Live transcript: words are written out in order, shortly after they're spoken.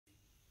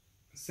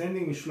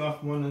sending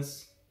Mishloach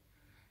Manos,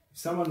 if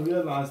someone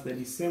realized that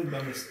he sent by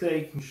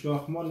mistake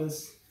Mishloach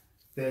Manos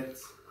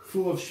that's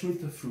full of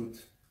Shemitah fruit,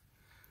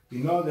 you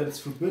know that it's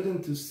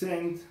forbidden to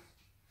send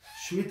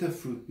Shemitah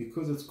fruit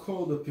because it's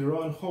called a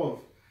Piron Chov.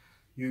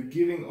 You're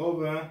giving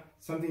over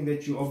something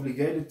that you're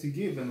obligated to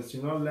give, and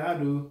you're not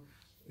allowed to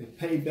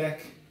pay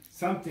back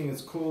something.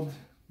 It's called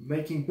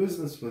making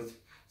business with.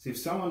 So if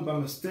someone by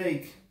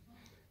mistake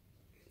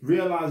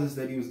realizes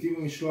that he was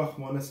giving Mishloach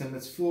Manos and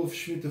it's full of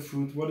Shemitah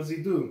fruit, what does he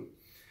do?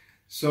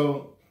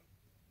 So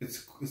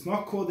it's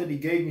not called that he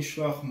gave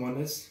Mishloach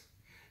Manos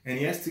and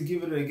he has to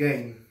give it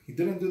again. He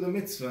didn't do the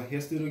mitzvah, he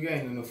has to do it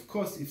again. And of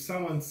course, if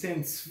someone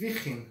sends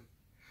Svichin,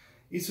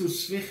 Isur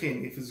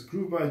Svichin, if it's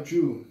grew by a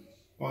Jew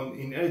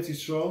in Eretz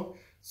Yisrael,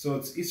 so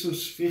it's Isur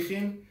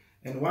Svichin,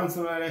 and once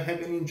in a while I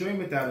have any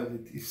enjoyment out of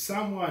it. If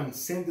someone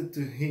sent it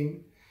to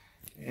him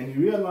and he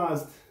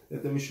realized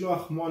that the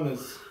Mishloach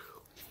Manos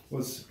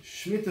was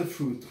Shemitah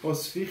fruit or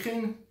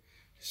Svichin,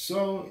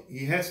 so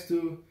he has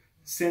to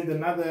send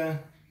another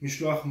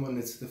Mishloach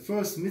Manos. The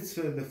first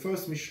mitzvah, the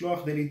first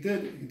Mishloach that he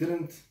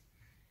didn't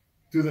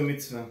do the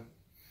mitzvah.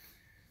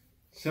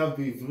 עכשיו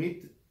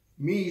בעברית,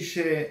 מי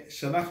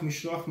ששלח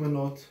משלוח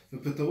מנות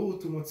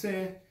ובטעות הוא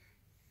מוצא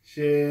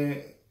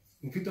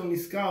שהוא פתאום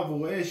נזכר והוא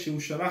רואה שהוא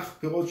שלח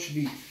פירות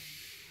שביעית,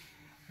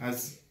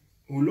 אז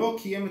הוא לא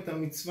קיים את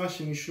המצווה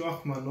של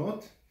משלוח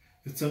מנות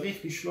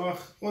וצריך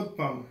לשלוח עוד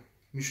פעם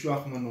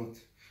משלוח מנות.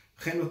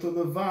 לכן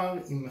אותו דבר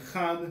אם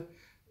אחד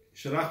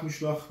שלח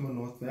משלוח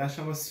מנות והיה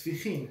שם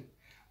ספיחין,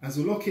 אז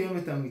הוא לא קיים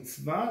את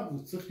המצווה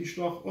והוא צריך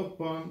לשלוח עוד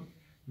פעם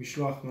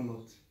משלוח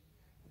מנות.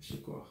 יש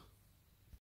כוח.